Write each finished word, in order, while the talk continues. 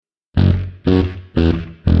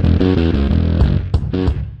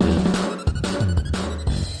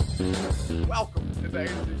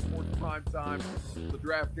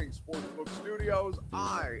DraftKings Sportsbook Studios.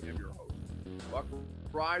 I am your host, Buck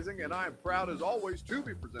Rising, and I am proud, as always, to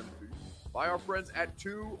be presented to you by our friends at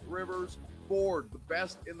Two Rivers Ford, the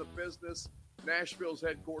best in the business, Nashville's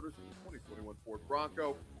headquarters for the 2021 Ford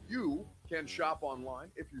Bronco. You can shop online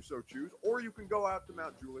if you so choose, or you can go out to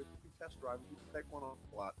Mount Juliet. You can test drive it. You can take one off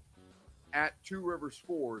the lot at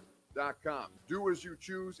tworiversford.com. Do as you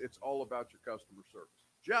choose. It's all about your customer service.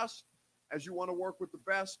 Just as you want to work with the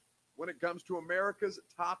best when it comes to America's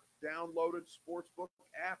top downloaded sportsbook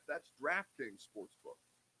app, that's DraftKings Sportsbook.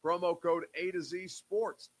 Promo code A to Z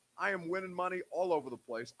Sports. I am winning money all over the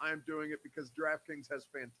place. I am doing it because DraftKings has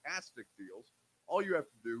fantastic deals. All you have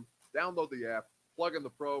to do, download the app, plug in the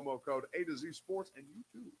promo code A to Z Sports, and you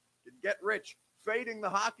too can get rich, fading the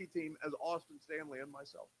hockey team as Austin Stanley and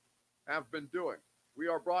myself have been doing. We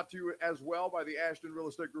are brought to you as well by the Ashton Real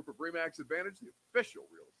Estate Group of RE/MAX Advantage, the official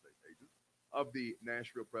real estate agent of the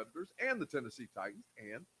Nashville Predators and the Tennessee Titans,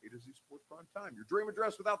 and A to Z Sports Prime Time. Your dream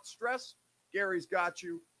address without the stress. Gary's got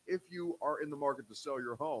you. If you are in the market to sell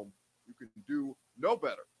your home, you can do no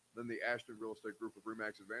better than the Ashton Real Estate Group of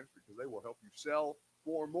RE/MAX Advantage, because they will help you sell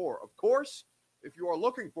for more. Of course, if you are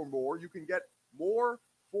looking for more, you can get more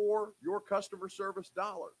for your customer service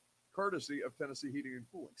dollar, courtesy of Tennessee Heating and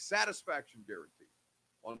Cooling. Satisfaction guarantee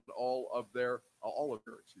on all of their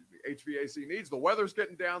HVAC needs. The weather's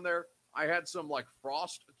getting down there. I had some like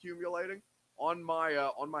frost accumulating on my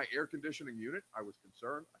air conditioning unit. I was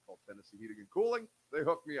concerned. I called Tennessee Heating and Cooling. They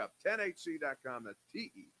hooked me up. 10hc.com. That's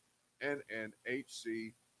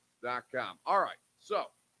TENNHC.com. All right,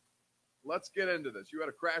 so let's get into this. You had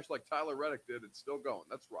a crash like Tyler Reddick did. It's still going.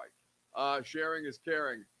 That's right. Sharing is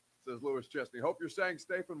caring, says Lewis Chesney. Hope you're staying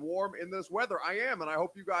safe and warm in this weather. I am, and I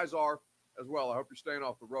hope you guys are as well. I hope you're staying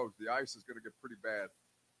off the roads. The ice is going to get pretty bad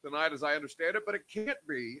tonight, as I understand it, but it can't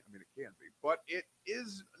be. I mean, it can be, but it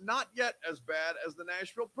is not yet as bad as the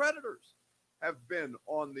Nashville Predators have been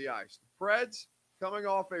on the ice. The Preds, coming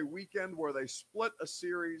off a weekend where they split a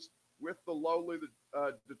series with the lowly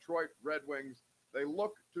Detroit Red Wings, they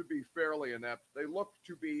look to be fairly inept. They look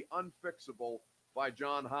to be unfixable by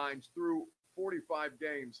John Hines through 45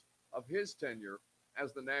 games of his tenure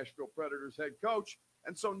as the Nashville Predators head coach.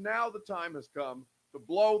 And so now the time has come to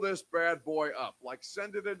blow this bad boy up, like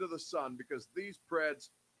send it into the sun, because these Preds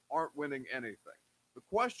aren't winning anything. The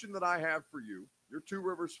question that I have for you, your Two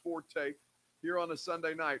Rivers Ford take here on a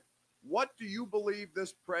Sunday night, what do you believe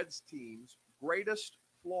this Preds team's greatest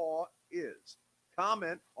flaw is?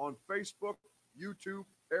 Comment on Facebook, YouTube,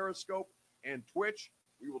 Periscope, and Twitch.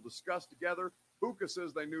 We will discuss together. Puka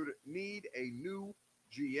says they need a new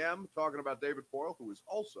GM, talking about David Poyle, who is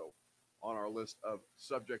also on our list of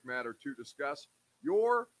subject matter to discuss.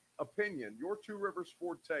 Your opinion, your Two Rivers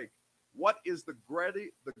Ford take, what is the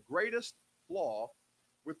greatest flaw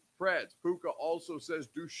with the Preds? Puka also says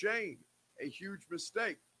Duchesne, a huge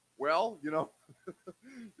mistake. Well, you know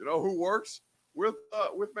who works with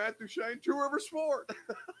Matt Duchesne? Two Rivers Ford.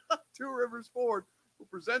 Two Rivers Ford, who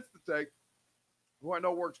presents the take, who I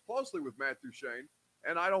know works closely with Matt Duchesne,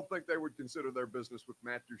 and I don't think they would consider their business with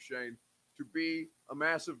Matt Duchesne to be a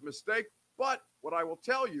massive mistake. But what I will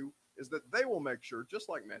tell you is that they will make sure, just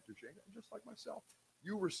like Matt Duchesne and just like myself,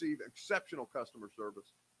 you receive exceptional customer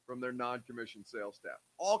service from their non-commissioned sales staff.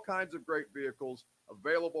 All kinds of great vehicles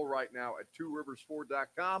available right now at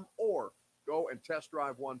tworiversford.com, or go and test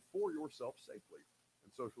drive one for yourself safely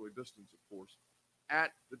and socially distanced, of course,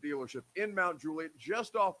 at the dealership in Mount Juliet,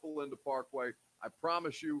 just off Belinda Parkway. I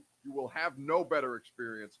promise you, you will have no better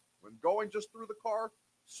experience when going just through the car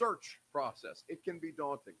search process. It can be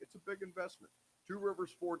daunting. It's a big investment.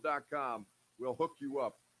 tworiversford.com will hook you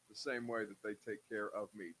up the same way that they take care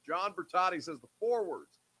of me. John Bertotti says the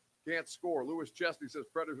forwards can't score. Lewis Chesney says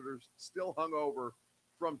Predators still hungover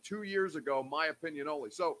from 2 years ago. My opinion only.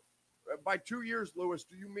 So by 2 years, Lewis,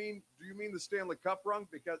 do you mean the Stanley Cup run?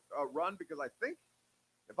 Because I think,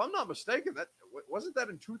 if I'm not mistaken, that wasn't that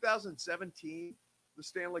in 2017, the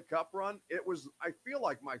Stanley Cup run. It was, I feel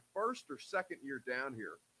like, my first or second year down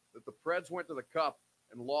here that the Preds went to the Cup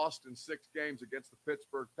and lost in 6 games against the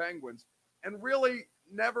Pittsburgh Penguins, and really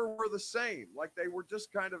never were the same. Like, they were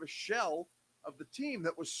just kind of a shell of the team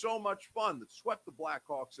that was so much fun, that swept the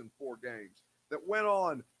Blackhawks in 4 games, that went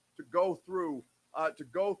on to go through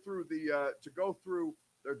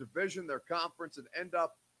their division, their conference, and end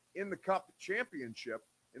up in the Cup championship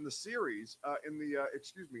in the series, in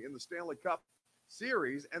the Stanley Cup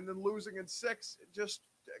series, and then losing in 6, just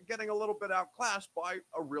getting a little bit outclassed by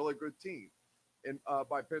a really good team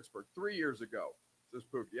by Pittsburgh 3 years ago. Says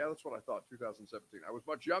Pookie. Yeah, that's what I thought, 2017. I was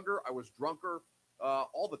much younger. I was drunker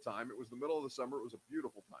all the time. It was the middle of the summer. It was a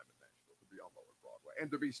beautiful time in Nashville to be on Lower Broadway and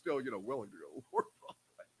to be still, willing to go to Lower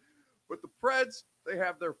Broadway. Preds, they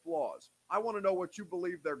have their flaws. I want to know what you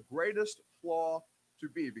believe their greatest flaw to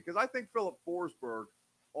be, because I think Philip Forsberg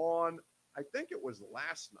on, I think it was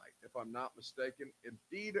last night, if I'm not mistaken.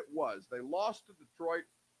 Indeed, it was. They lost to Detroit.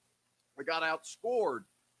 They got outscored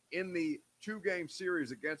in the 2-game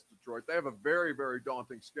series against Detroit. They have a very, very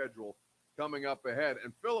daunting schedule coming up ahead.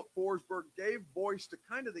 And Philip Forsberg gave voice to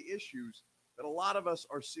kind of the issues that a lot of us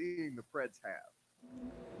are seeing the Preds have.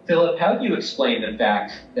 Philip, how do you explain the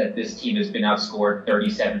fact that this team has been outscored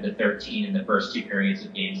 37-13 in the first 2 periods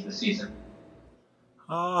of games this season?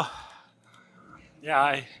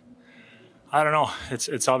 Yeah, I don't know.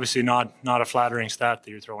 It's obviously not a flattering stat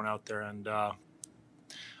that you're throwing out there, and I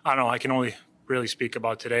don't know. I can only really speak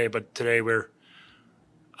about today, but today we're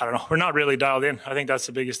not really dialed in. I think that's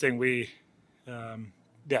the biggest thing.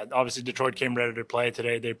 Obviously Detroit came ready to play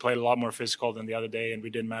today. They played a lot more physical than the other day, and we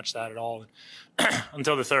didn't match that at all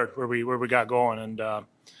until the third, where we got going. And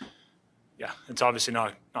it's obviously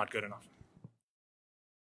not good enough.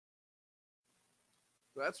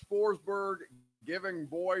 That's Forsberg giving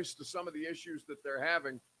voice to some of the issues that they're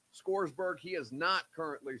having. Scoresberg, he is not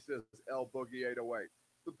currently, says L Boogie 808.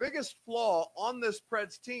 The biggest flaw on this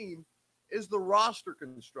Preds team is the roster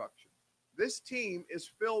construction. This team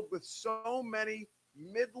is filled with so many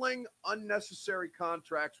middling, unnecessary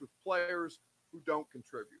contracts with players who don't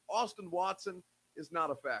contribute. Austin Watson is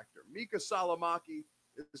not a factor. Mika Salamaki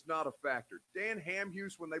is not a factor. Dan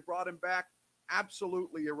Hamhuis, when they brought him back,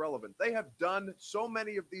 absolutely irrelevant. They have done so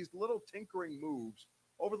many of these little tinkering moves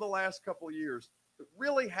over the last couple of years that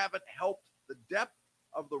really haven't helped the depth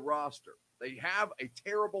of the roster. They have a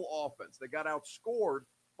terrible offense. They got outscored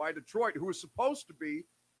by Detroit, who was supposed to be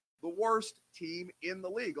the worst team in the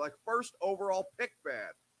league, like first overall pick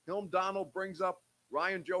bad. Hilm Donald brings up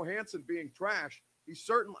Ryan Johansson being trash. He's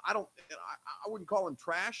certainly, I wouldn't call him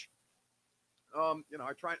trash. I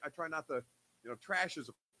try not to, trash is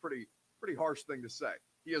a pretty harsh thing to say.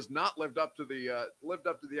 He has not lived up to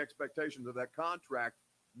the expectations of that contract,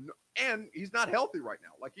 and he's not healthy right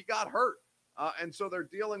now. Like, he got hurt, and so they're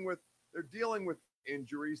dealing with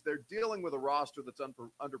injuries. They're dealing with a roster that's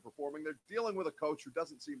underperforming. They're dealing with a coach who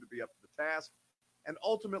doesn't seem to be up to the task, and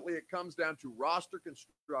ultimately it comes down to roster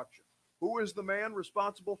construction. Who is the man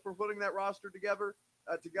responsible for putting that roster together?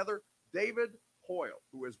 David Hoyle,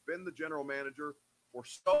 who has been the general manager for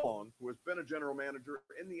so long, who has been a general manager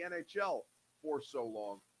in the NHL for so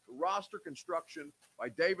long. The roster construction by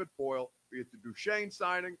David Hoyle, be it the Duchesne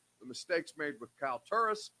signing, the mistakes made with Kyle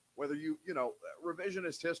Turris, whether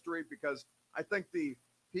revisionist history, because I think the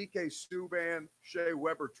PK Subban, Shea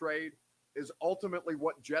Weber trade is ultimately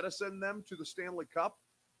what jettisoned them to the Stanley Cup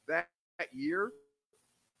that year.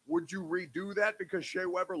 Would you redo that because Shea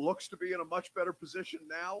Weber looks to be in a much better position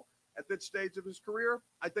now at this stage of his career?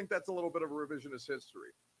 I think that's a little bit of a revisionist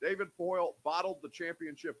history. David Hoyle bottled the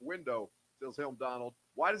championship window, says Hilm Donald.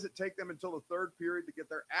 Why does it take them until the third period to get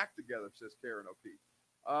their act together, says Karen O'Keefe.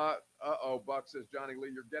 Buck, says Johnny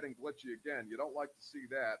Lee, you're getting glitchy again. You don't like to see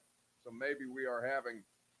that. So maybe we are having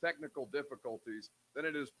technical difficulties. Then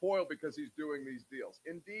it is Poyle because he's doing these deals.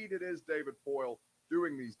 Indeed, it is David Poyle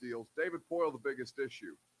doing these deals. David Poyle, the biggest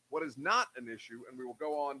issue. What is not an issue, and we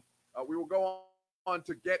will go on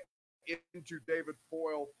to get into David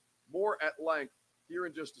Poyle more at length here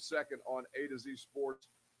in just a second on A to Z Sports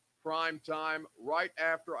Prime Time, right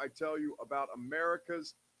after I tell you about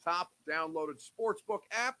America's top downloaded sportsbook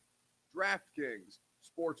app, DraftKings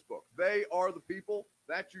Sportsbook. They are the people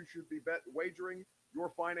that you should be wagering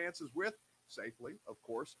your finances with safely, of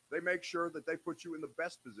course. They make sure that they put you in the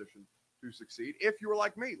best position to succeed. If you were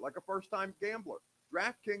like me, like a first-time gambler,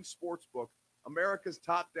 DraftKings Sportsbook, America's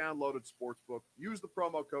top downloaded sportsbook. Use the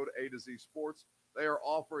promo code A to Z Sports. They are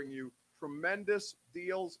offering you tremendous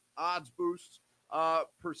deals, odds boosts,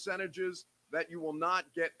 percentages that you will not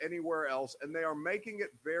get anywhere else. And they are making it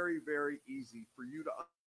very, very easy for you to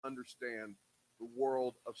understand the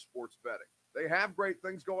world of sports betting. They have great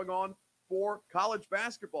things going on for college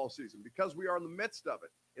basketball season because we are in the midst of it.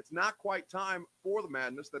 It's not quite time for the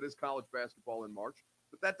madness that is college basketball in March,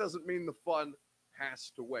 but that doesn't mean the fun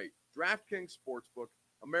has to wait. DraftKings Sportsbook,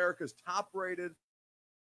 America's top-rated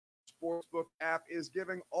sportsbook app, is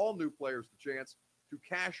giving all new players the chance to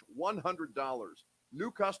cash $100.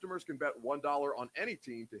 New customers can bet $1 on any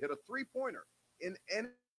team to hit a three-pointer in any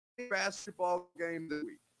basketball game this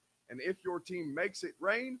week. And if your team makes it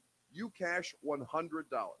rain, you cash $100.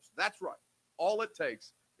 That's right. All it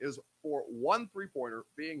takes is for one three-pointer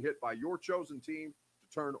being hit by your chosen team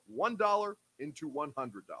to turn $1 into $100.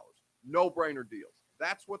 No-brainer deals.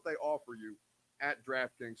 That's what they offer you at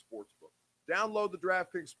DraftKings Sportsbook. Download the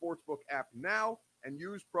DraftKings Sportsbook app now and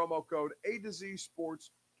use promo code A to Z Sports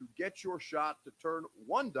to get your shot to turn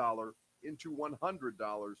 $1 into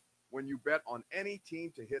 $100 when you bet on any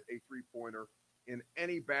team to hit a three-pointer in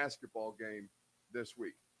any basketball game this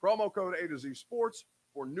week. Promo code A to Z Sports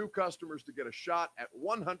for new customers to get a shot at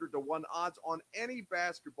 100 to 1 odds on any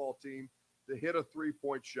basketball team to hit a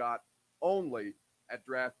three-point shot only at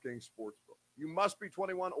DraftKings Sportsbook. You must be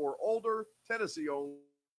 21 or older, Tennessee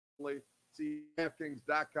only. See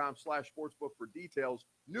DraftKings.com/sportsbook for details.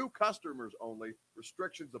 New customers only.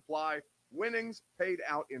 Restrictions apply. Winnings paid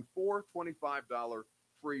out in $4 $25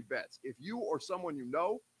 free bets. If you or someone you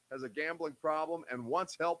know has a gambling problem and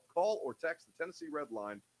wants help, call or text the Tennessee Red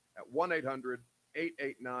Line at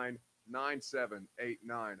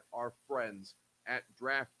 1-800-889-9789. Our friends at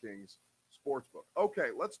DraftKings Sportsbook.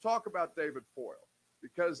 Okay, let's talk about David Poile,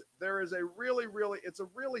 because there is a really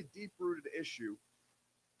deep-rooted issue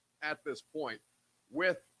at this point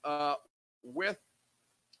with David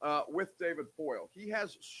Poile. He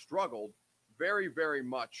has struggled very, very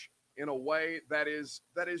much in a way that is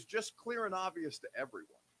just clear and obvious to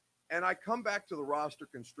everyone. And I come back to the roster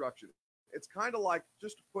construction. It's kind of like,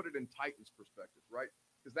 just to put it in Titans perspective, right?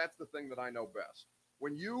 Because that's the thing that I know best.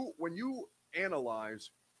 When you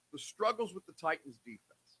analyze the struggles with the Titans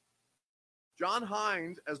defense, John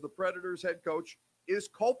Hines, as the Predators head coach, is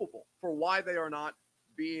culpable for why they are not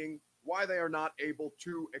able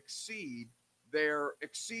to exceed their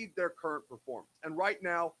current performance. And right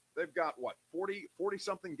now, they've got 40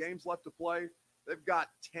 something games left to play. They've got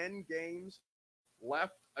 10 games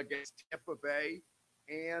left against Tampa Bay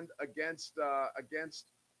and against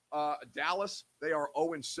Dallas. They are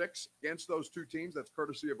 0-6 against those two teams. That's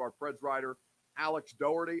courtesy of our Preds writer Alex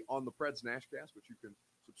Doherty on the Preds Nashcast, which you can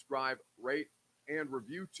subscribe, rate, and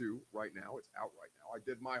review to right now. It's out right now. I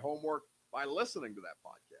did my homework by listening to that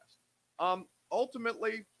podcast.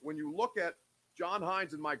 Ultimately, when you look at John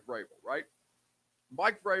Hines and Mike Vrabel, right?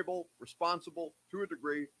 Mike Vrabel responsible to a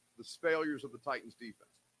degree for the failures of the Titans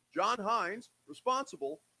defense. John Hines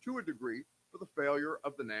responsible to a degree for the failure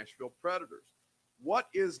of the Nashville Predators. What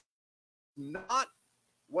is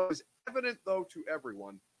evident, though, to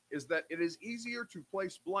everyone is that it is easier to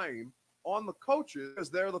place blame on the coaches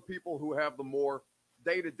because they're the people who have the more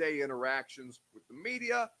day-to-day interactions with the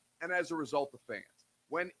media and, as a result, the fans.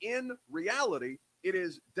 When in reality, it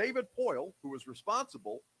is David Poile who is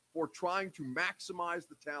responsible for trying to maximize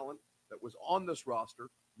the talent that was on this roster,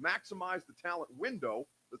 maximize the talent window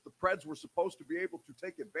that the Preds were supposed to be able to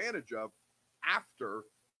take advantage of after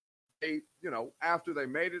they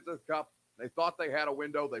made it to the Cup. They thought they had a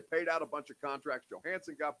window. They paid out a bunch of contracts.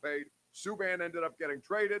 Johansson got paid. Subban ended up getting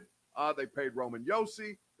traded. They paid Roman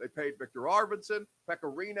Josi. They paid Victor Arvidsson.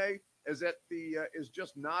 Pekka Rinne is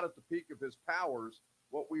just not at the peak of his powers.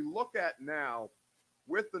 What we look at now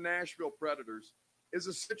with the Nashville Predators is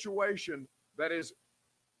a situation that is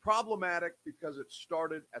problematic because it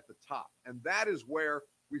started at the top. And that is where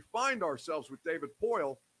we find ourselves with David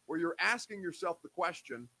Poile, where you're asking yourself the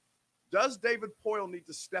question, does David Poile need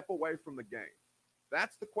to step away from the game?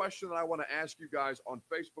 That's the question that I want to ask you guys on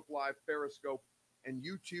Facebook Live, Periscope, and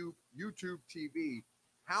YouTube TV.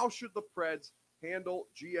 How should the Preds handle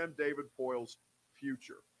GM David Poile's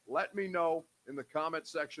future? Let me know in the comment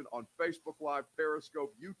section on Facebook Live,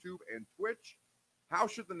 Periscope, YouTube, and Twitch. How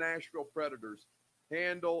should the Nashville Predators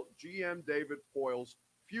handle GM David Poile's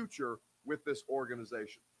future with this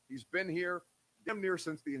organization? He's been here damn near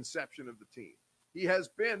since the inception of the team. He has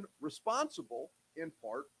been responsible, in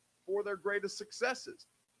part, for their greatest successes.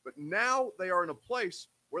 But now they are in a place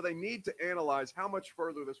where they need to analyze how much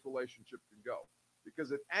further this relationship can go.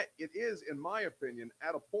 Because it is, in my opinion,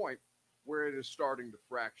 at a point where it is starting to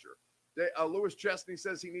fracture. Lewis Chesney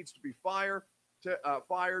says he needs to be fired.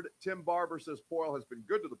 Tim Barber says Poile has been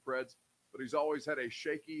good to the Preds, but he's always had a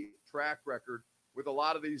shaky track record with a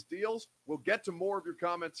lot of these deals. We'll get to more of your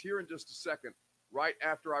comments here in just a second, right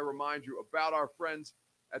after I remind you about our friends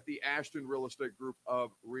at the Ashton Real Estate Group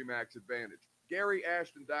of RE/MAX Advantage.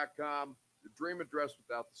 GaryAshton.com, the dream address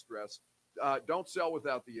without the stress. Don't sell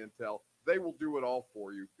without the intel. They will do it all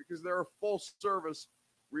for you because they're a full-service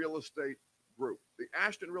real estate group. The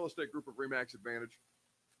Ashton Real Estate Group of RE/MAX Advantage,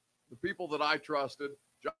 the people that I trusted.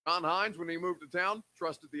 John Hines, when he moved to town,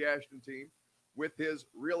 trusted the Ashton team with his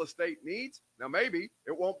real estate needs. Now, maybe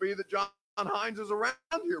it won't be that John Hines is around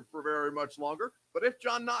here for very much longer, but if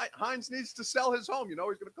John Hines needs to sell his home, you know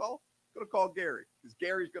who he's going to call? He's going to call Gary, because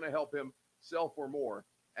Gary's going to help him sell for more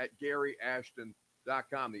at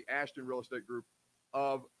GaryAshton.com, the Ashton Real Estate Group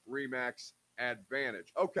of RE/MAX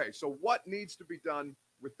Advantage. Okay, so what needs to be done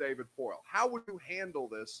with David Poile? How would you handle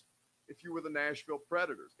this if you were the Nashville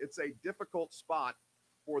Predators? It's a difficult spot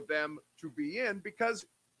for them to be in because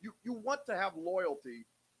you want to have loyalty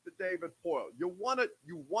to David Poile. You want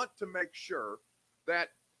to make sure that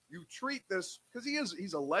you treat this, because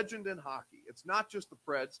he's a legend in hockey. It's not just the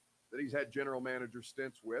Preds that he's had general manager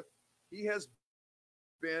stints with. He has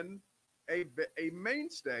been a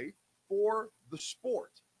mainstay for the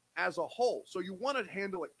sport as a whole. So you want to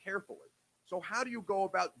handle it carefully. So how do you go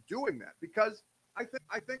about doing that? Because I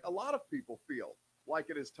think a lot of people feel like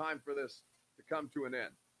it is time for this to come to an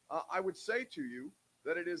end. I would say to you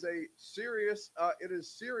that it is a serious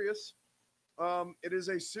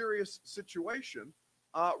situation.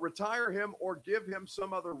 Retire him or give him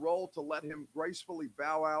some other role to let him gracefully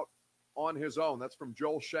bow out on his own. That's from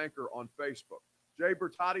Joel Schenker on Facebook. Jay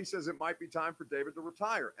Bertotti says it might be time for David to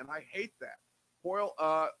retire, and I hate that. Poile,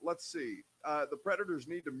 let's see. The Predators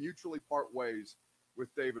need to mutually part ways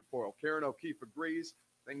with David Poile. Karen O'Keefe agrees.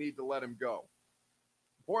 They need to let him go.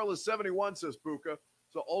 Poile is 71, says Puka,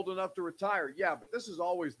 so old enough to retire. Yeah, but this is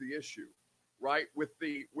always the issue, right? With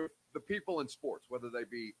the people in sports, whether they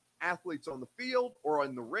be athletes on the field or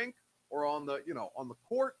in the rink or on the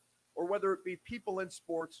court, or whether it be people in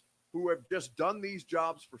sports who have just done these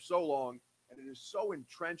jobs for so long and it is so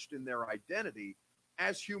entrenched in their identity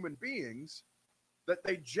as human beings that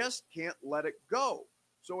they just can't let it go.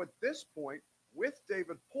 So at this point, with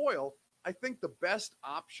David Poile, I think the best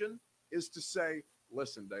option is to say,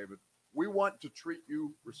 listen, David, we want to treat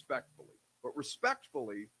you respectfully, but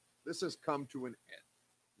respectfully, this has come to an end.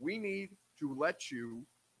 We need to let you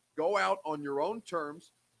go out on your own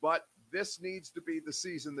terms, but this needs to be the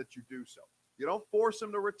season that you do so. You don't force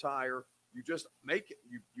him to retire. You just make it.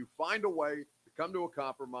 You find a way to come to a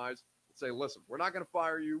compromise and say, listen, we're not going to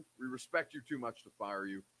fire you. We respect you too much to fire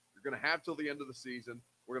you. You're going to have till the end of the season.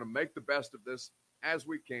 We're going to make the best of this as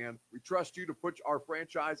we can. We trust you to put our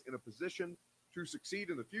franchise in a position to succeed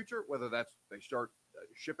in the future, whether that's they start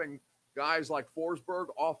shipping guys like Forsberg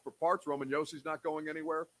off for parts. Roman Yossi's not going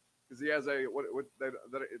anywhere because he has a they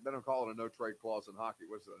don't call it a no trade clause in hockey.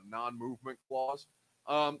 What's it, a non-movement clause?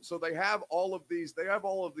 So they have all of these. They have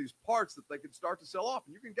all of these parts that they can start to sell off,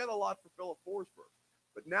 and you can get a lot for Philip Forsberg.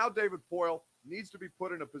 But now David Poile needs to be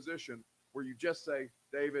put in a position where you just say,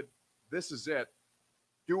 David, this is it.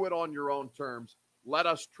 Do it on your own terms. Let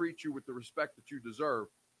us treat you with the respect that you deserve.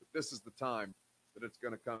 But this is the time that it's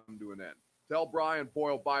going to come to an end. Tell Brian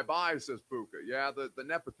Poile bye-bye, says Puka. Yeah, the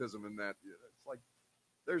nepotism in that. It's like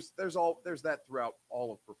there's that throughout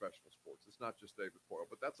all of professional sports. It's not just David Poile,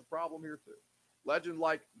 but that's a problem here too. Legend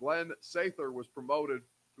like Glenn Sather was promoted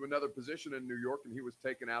to another position in New York, and he was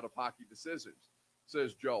taken out of hockey decisions,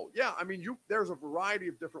 says Joel. Yeah, I mean, there's a variety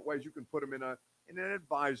of different ways you can put him in an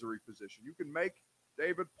advisory position. You can make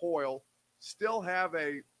David Poile still have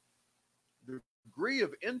a degree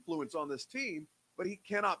of influence on this team, but he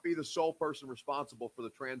cannot be the sole person responsible for the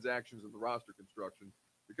transactions and the roster construction,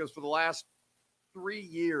 because for the last 3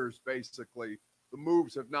 years, basically, the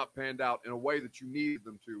moves have not panned out in a way that you needed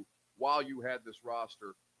them to while you had this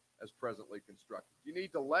roster as presently constructed. You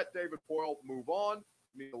need to let David Poile move on.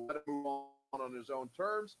 You need to let him move on his own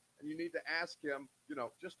terms, and you need to ask him,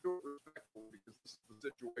 just do it respectfully, because this is the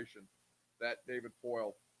situation that David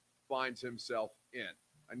Poile finds himself in.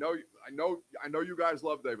 I know you guys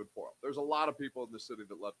love David Poile. There's a lot of people in the city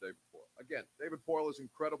that love David Poile. Again, David Poile is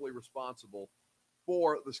incredibly responsible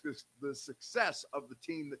for the success of the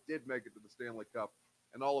team that did make it to the Stanley Cup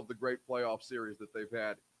and all of the great playoff series that they've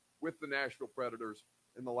had with the Nashville Predators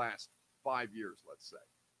in the last 5 years, let's say.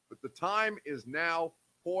 But the time is now.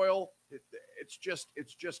 Poile, it's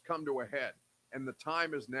just come to a head, and the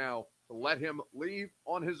time is now to let him leave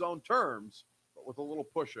on his own terms, but with a little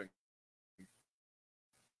pushing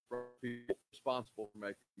from people responsible for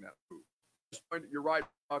making that move. You're right.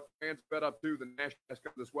 Fans fed up too. The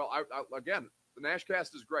Nashcast as well. Again, the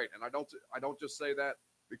Nashcast is great, and I don't just say that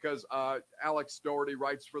because Alex Doherty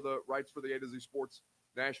writes for the A to Z Sports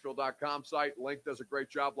Nashville.com site. Link does a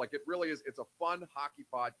great job. Like, it really is. It's a fun hockey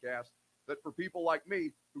podcast that for people like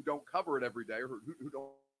me who don't cover it every day or who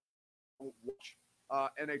don't watch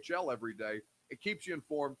NHL every day, it keeps you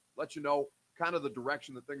informed, lets you know kind of the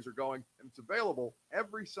direction that things are going, and it's available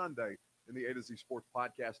every Sunday in the A to Z Sports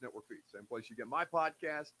Podcast Network feed. Same place you get my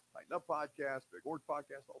podcast, Tighten Up Podcast, Big Word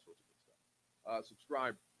Podcast, all sorts of good stuff.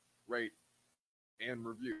 Subscribe, rate, and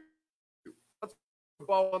review. Let's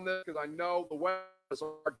bow on this because I know the weather is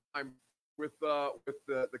a hard time with the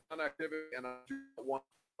connectivity, and I don't want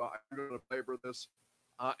to labor this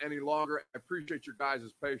any longer. I appreciate your guys'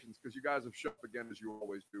 patience because you guys have shown up again as you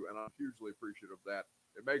always do, and I'm hugely appreciative of that.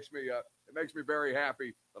 It makes me very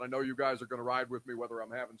happy that I know you guys are going to ride with me, whether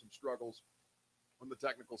I'm having some struggles on the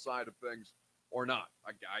technical side of things or not.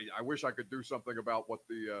 I wish I could do something about what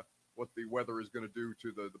the weather is going to do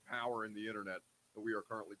to the power and the internet that we are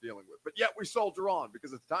currently dealing with. But yet we soldier on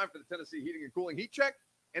because it's time for the Tennessee Heating and Cooling Heat Check.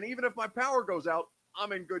 And even if my power goes out,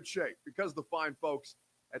 I'm in good shape because of the fine folks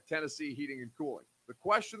at Tennessee Heating and Cooling. The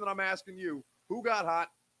question that I'm asking you, who got hot,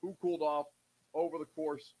 who cooled off over the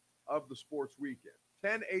course of the sports weekend?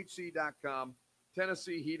 10hc.com,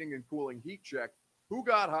 Tennessee Heating and Cooling Heat Check. Who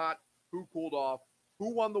got hot, who cooled off,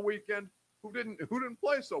 who won the weekend, who didn't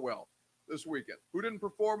play so well this weekend, who didn't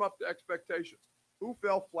perform up to expectations, who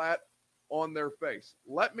fell flat on their face.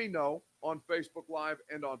 Let me know on Facebook Live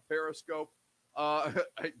and on Periscope.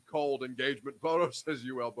 Cold engagement photo, says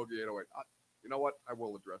UL Boogie 808. You know what? I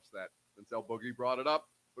will address that since El Boogie brought it up.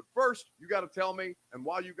 But first, you got to tell me, and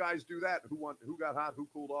while you guys do that, who got hot, who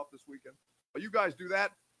cooled off this weekend? While you guys do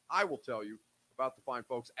that, I will tell you about the fine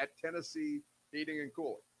folks at Tennessee Heating and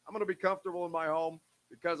Cooling. I'm going to be comfortable in my home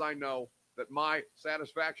because I know that my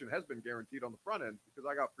satisfaction has been guaranteed on the front end because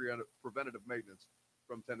I got preventative maintenance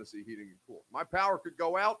from Tennessee Heating and Cooling. My power could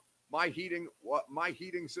go out. My heating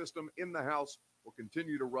system in the house will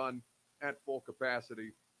continue to run at full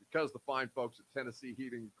capacity because the fine folks at Tennessee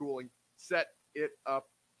Heating and Cooling set it up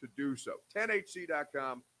to do so.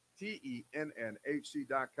 10hc.com,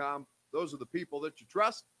 TENNHC.com. Those are the people that you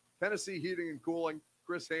trust. Tennessee Heating and Cooling,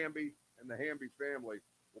 Chris Hamby and the Hamby family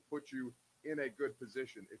will put you in a good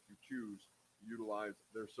position if you choose to utilize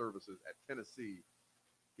their services at Tennessee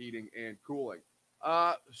Heating and Cooling.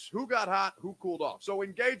 Who got hot? Who cooled off? So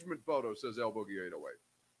engagement photos, says El Boogie 808.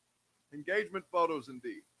 Engagement photos,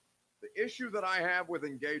 indeed. The issue that I have with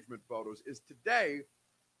engagement photos is today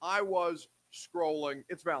I was scrolling.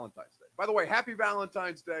 It's Valentine's Day. By the way, happy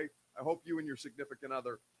Valentine's Day. I hope you and your significant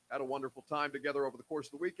other had a wonderful time together over the course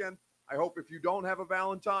of the weekend. I hope if you don't have a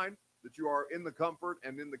Valentine, that you are in the comfort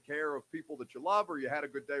and in the care of people that you love, or you had a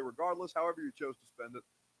good day regardless, however you chose to spend it.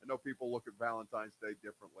 I know people look at Valentine's Day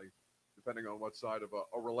differently, depending on what side of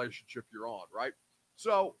a relationship you're on, right?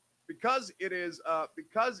 So because it's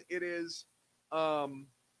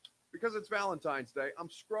Valentine's Day, I'm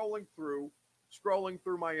scrolling through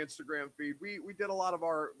my Instagram feed. We did a lot of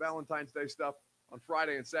our Valentine's Day stuff on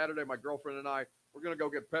Friday and Saturday. My girlfriend and I, we're going to go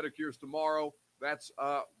get pedicures tomorrow. That's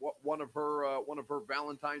one of her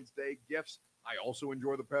Valentine's Day gifts. I also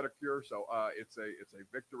enjoy the pedicure, so it's a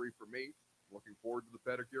victory for me. Looking forward to the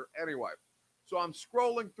pedicure. Anyway, so I'm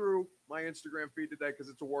scrolling through my Instagram feed today because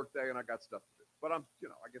it's a work day and I got stuff to do. But I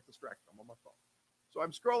get distracted. I'm on my phone. So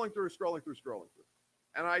I'm scrolling through.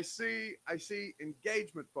 And I see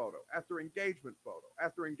engagement photo after engagement photo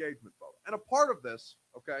after engagement photo. And a part of this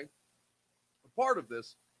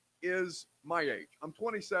is my age. I'm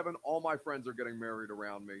 27. All my friends are getting married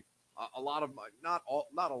around me. Not a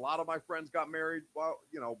lot of my friends got married,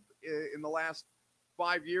 in the last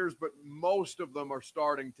 5 years, but most of them are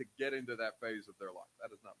starting to get into that phase of their life.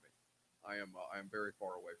 That is not me. I am very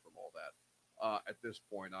far away from all that. At this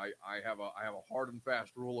point, I have a hard and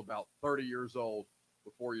fast rule about 30 years old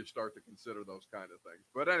before you start to consider those kind of things.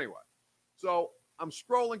 But anyway, so I'm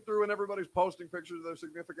scrolling through and everybody's posting pictures of their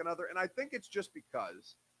significant other. And I think it's just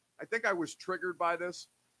because I think I was triggered by this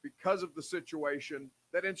because of the situation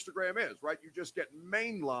that Instagram is, right? You just get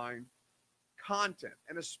mainline content,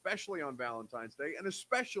 and especially on Valentine's Day, and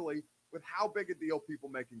especially with how big a deal people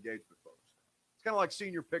make engagement photos. It's kind of like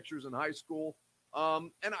senior pictures in high school.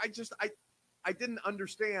 And I didn't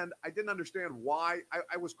understand why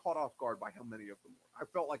I was caught off guard by how many of them were. I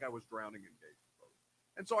felt like I was drowning in engagement photos.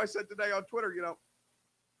 And so I said today on Twitter,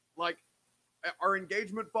 are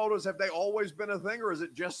engagement photos, have they always been a thing, or is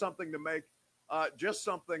it just something to make the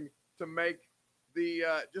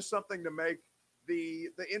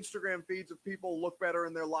Instagram feeds of people look better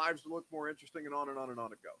and their lives look more interesting, and on and on and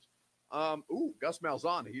on it goes. Gus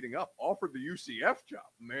Malzahn heating up, offered the UCF job.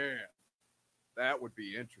 Man, that would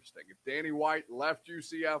be interesting. If Danny White left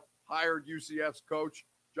UCF, hired UCF's coach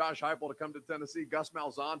Josh Heupel to come to Tennessee, Gus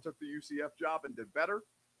Malzahn took the UCF job and did better.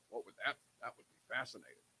 What would that would be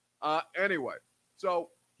fascinating. Anyway,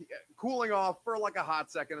 so cooling off for like a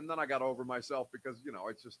hot second, and then I got over myself because I'm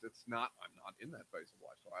not in that phase of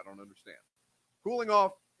life, so I don't understand. Cooling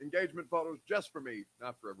off engagement photos just for me,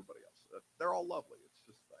 not for everybody else. They're all lovely. It's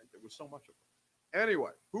just there was so much of them.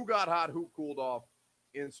 Anyway, who got hot, who cooled off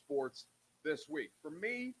in sports this week? For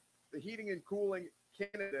me, the heating and cooling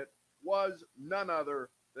candidate was none other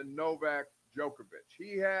than Novak Djokovic.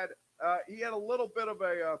 He had a little bit of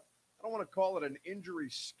I don't want to call it an injury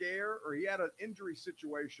scare, or he had an injury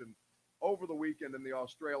situation over the weekend in the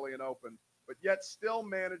Australian Open, but yet still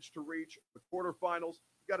managed to reach the quarterfinals.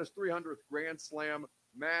 He got his 300th Grand Slam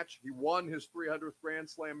match. He won his 300th Grand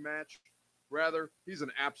Slam match. Rather, he's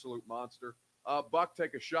an absolute monster. Buck,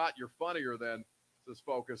 take a shot. You're funnier than, says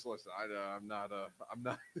Focus. Listen, I'm not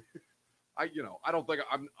I don't think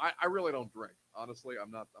I really don't drink. Honestly,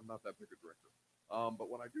 I'm not that big a drinker. But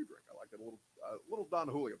when I do drink, I like it a little Don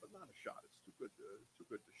Julio, but not a shot. It's too good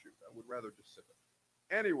to shoot. I would rather just sip it.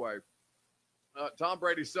 Anyway, Tom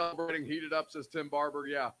Brady celebrating, heated up, says Tim Barber.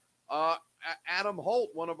 Yeah. Adam Holt,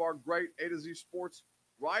 one of our great A to Z Sports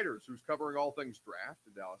writers who's covering all things draft,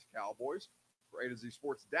 the Dallas Cowboys for A to Z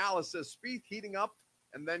Sports Dallas, says Spieth heating up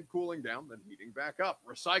and then cooling down, then heating back up.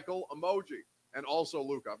 Recycle emoji. And also,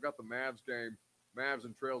 Luke, I've got the Mavs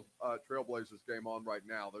and Trailblazers game on right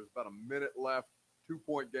now. There's about a minute left,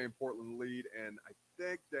 2-point game, Portland lead, and I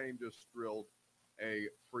think Dame just drilled a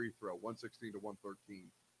free throw, 116 to 113.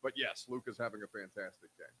 But yes, Luke is having a fantastic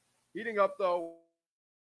game. Heating up, though,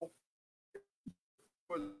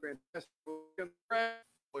 was fantastic.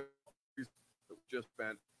 Just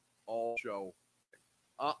spent all show.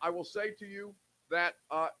 I will say to you that,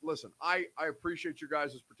 listen, I appreciate your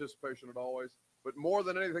guys' participation as always, but more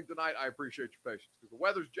than anything tonight, I appreciate your patience because the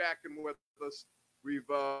weather's jacking with us. We've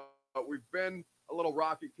been a little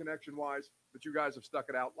rocky connection-wise, but you guys have stuck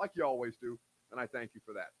it out like you always do, and I thank you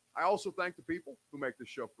for that. I also thank the people who make this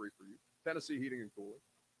show free for you. Tennessee Heating and Cooling,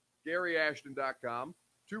 GaryAshton.com,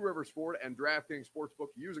 Two Rivers Ford, and DraftKings Sportsbook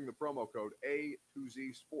using the promo code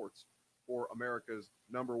A2Z Sports for America's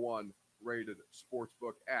 #1 rated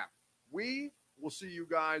sportsbook app. We will see you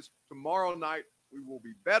guys tomorrow night. We will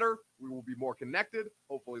be better. We will be more connected.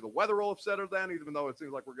 Hopefully the weather will have settled down, even though it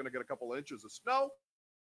seems like we're going to get a couple of inches of snow.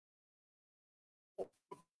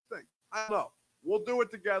 I don't know. We'll do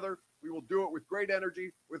it together. We will do it with great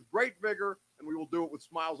energy, with great vigor, and we will do it with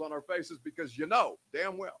smiles on our faces because you know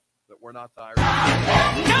damn well that we're not tired.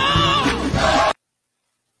 No!